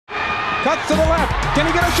Cuts to the left. Can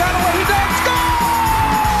he get a shot away? He does. Scores!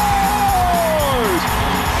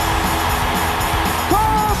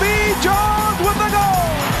 Cobi Jones with the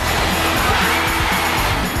goal!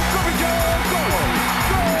 Cobi Jones, goal!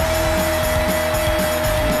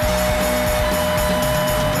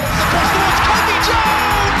 Across towards Cobi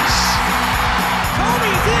Jones!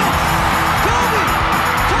 Cobi is in! Cobi!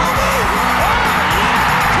 Cobi! Oh, yeah!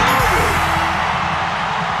 Cobi!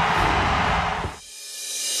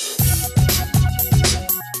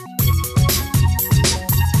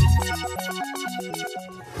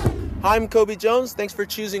 I'm Cobi Jones. Thanks for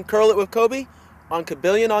choosing Curl It with Cobi on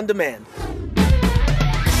Kabillion On Demand.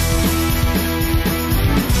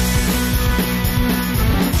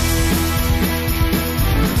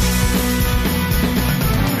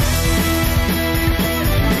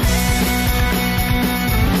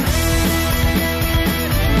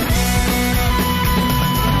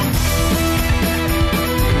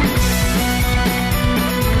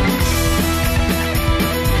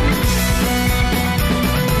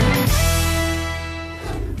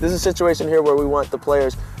 This is a situation here where we want the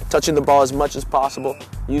players touching the ball as much as possible,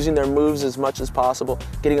 using their moves as much as possible,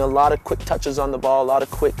 getting a lot of quick touches on the ball, a lot of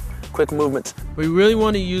quick movements. We really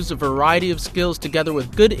want to use a variety of skills together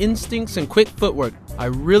with good instincts and quick footwork. I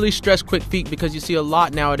really stress quick feet because you see a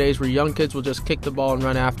lot nowadays where young kids will just kick the ball and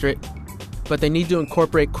run after it. But they need to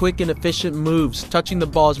incorporate quick and efficient moves, touching the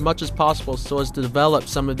ball as much as possible so as to develop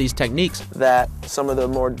some of these techniques that some of the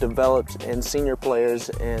more developed and senior players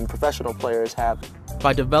and professional players have.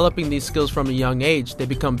 By developing these skills from a young age, they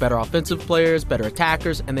become better offensive players, better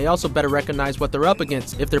attackers, and they also better recognize what they're up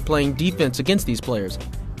against if they're playing defense against these players.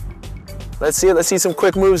 Let's see some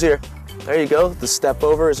quick moves here. There you go. The step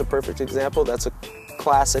over is a perfect example. That's a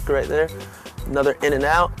classic right there. Another in and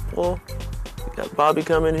out pull. You got Bobby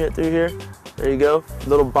coming here through here. There you go.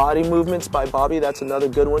 Little body movements by Bobby. That's another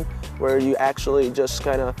good one where you actually just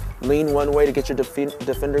kind of lean one way to get your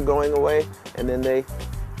defender going away, and then they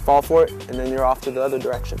fall for it, and then you're off to the other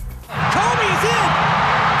direction. Cobi is in!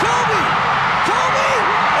 Cobi! Cobi!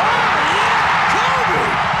 Oh,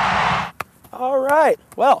 yeah! Cobi! All right.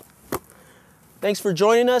 Well, thanks for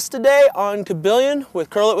joining us today on Kabillion with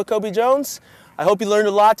Curl It with Cobi Jones. I hope you learned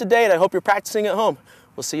a lot today, and I hope you're practicing at home.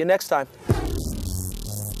 We'll see you next time.